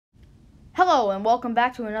Hello and welcome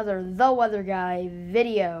back to another The Weather Guy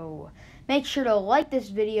video. Make sure to like this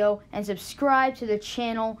video and subscribe to the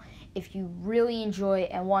channel if you really enjoy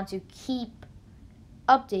and want to keep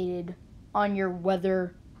updated on your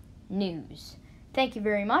weather news. Thank you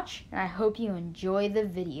very much, and I hope you enjoy the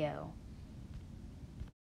video.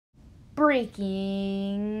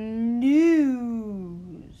 Breaking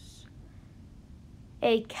news.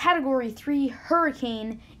 A Category 3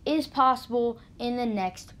 hurricane is possible in the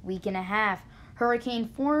next week and a half. Hurricane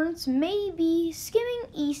Florence may be skimming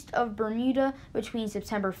east of Bermuda between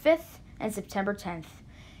September 5th and September 10th.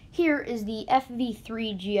 Here is the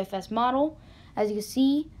FV3 GFS model. As you can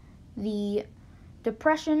see, the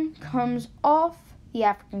depression comes off the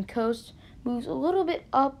African coast, moves a little bit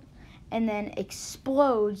up, and then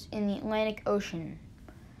explodes in the Atlantic Ocean.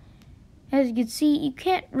 As you can see, you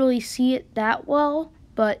can't really see it that well,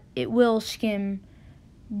 but it will skim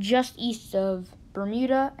just east of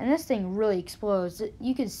Bermuda, and this thing really explodes.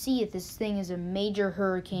 You can see it, this thing is a major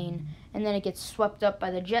hurricane, and then it gets swept up by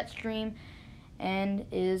the jet stream and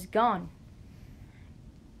is gone.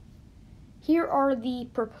 Here are the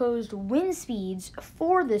proposed wind speeds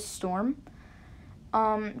for this storm.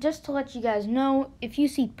 Just to let you guys know, if you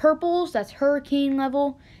see purples, that's hurricane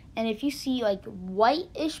level, and if you see like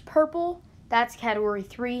whitish purple, that's Category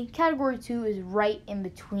 3. Category 2 is right in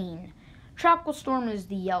between. Tropical storm is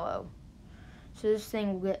the yellow. So this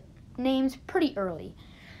thing will get named pretty early.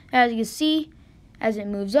 As you can see, as it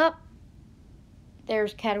moves up,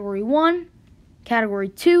 there's Category 1, Category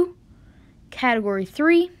 2, Category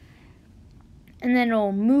 3, and then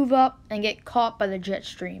it'll move up and get caught by the jet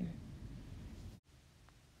stream.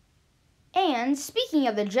 And speaking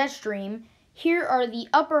of the jet stream, here are the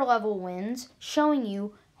upper level winds showing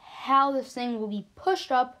you how this thing will be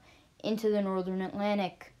pushed up into the northern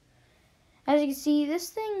Atlantic. As you can see, this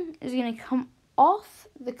thing is going to come off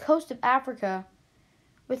the coast of Africa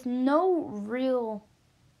with no real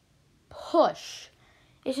push.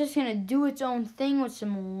 It's just going to do its own thing with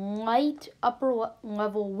some light upper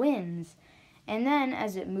level winds. And then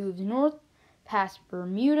as it moves north past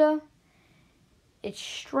Bermuda, it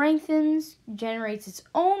strengthens, generates its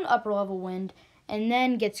own upper level wind, and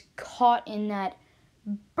then gets caught in that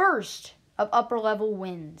burst of upper level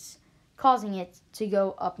winds, causing it to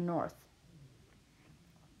go up north.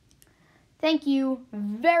 Thank you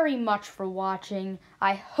very much for watching.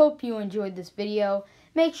 I hope you enjoyed this video.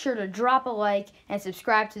 Make sure to drop a like and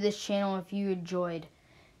subscribe to this channel if you enjoyed.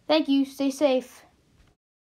 Thank you. Stay safe.